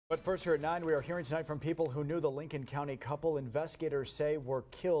But first here at 9, we are hearing tonight from people who knew the Lincoln County couple investigators say were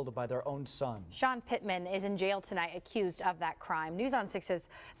killed by their own son. Sean Pittman is in jail tonight accused of that crime. News on 6's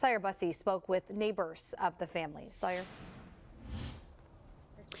 ~PA'Bussy spoke with neighbors of the family. Sawyer.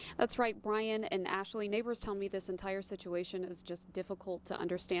 That's right, Brian and Ashley. Neighbors tell me this entire situation is just difficult to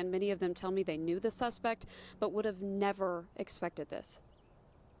understand. Many of them tell me they knew the suspect, but would have never expected this.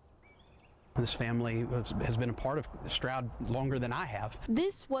 This family has been a part of Stroud longer than I have.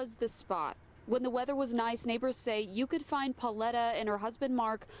 This was the spot. When the weather was nice, neighbors say you could find Pauletta and her husband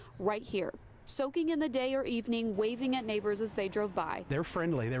Mark right here, soaking in the day or evening, waving at neighbors as they drove by. They're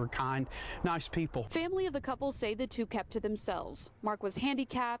friendly, they were kind, nice people. Family of the couple say the two kept to themselves. Mark was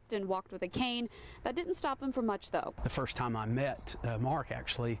handicapped and walked with a cane. That didn't stop him from much, though. The first time I met Mark,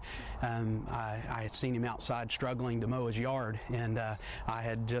 actually, I had seen him outside struggling to mow his yard, and I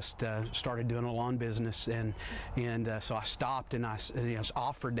had just started doing a lawn business, and so I stopped and I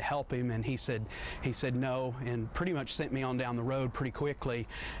offered to help him, and he said no, and pretty much sent me on down the road pretty quickly.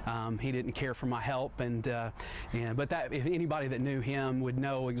 He didn't care for my help, but that if anybody that knew him would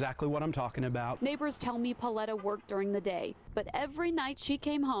know exactly what I'm talking about. Neighbors tell me Pauletta worked during the day, but every night she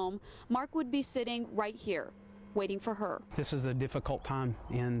came home, Mark would be sitting right here, waiting for her. This is a difficult time,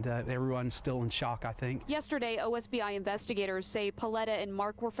 and everyone's still in shock, I think. Yesterday, OSBI investigators say Pauletta and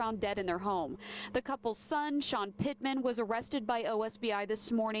Mark were found dead in their home. The couple's son, Sean Pittman, was arrested by OSBI this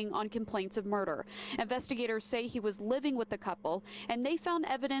morning on complaints of murder. Investigators say he was living with the couple, and they found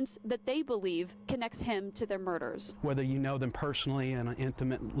evidence that they believe connects him to their murders. Whether you know them personally on an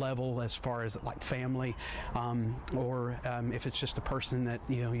intimate level, as far as like family, or if it's just a person that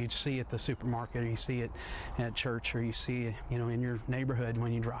you see at the supermarket, or you see it at church, or you see in your neighborhood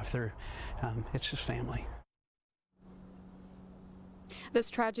when you drive through, it's just family. This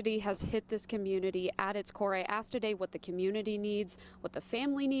tragedy has hit this community at its core. I asked today what the community needs, what the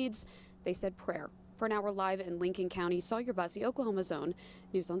family needs. They said prayer. For an hour live in Lincoln County, ~PA'Bussy, Oklahoma's own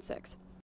News on 6.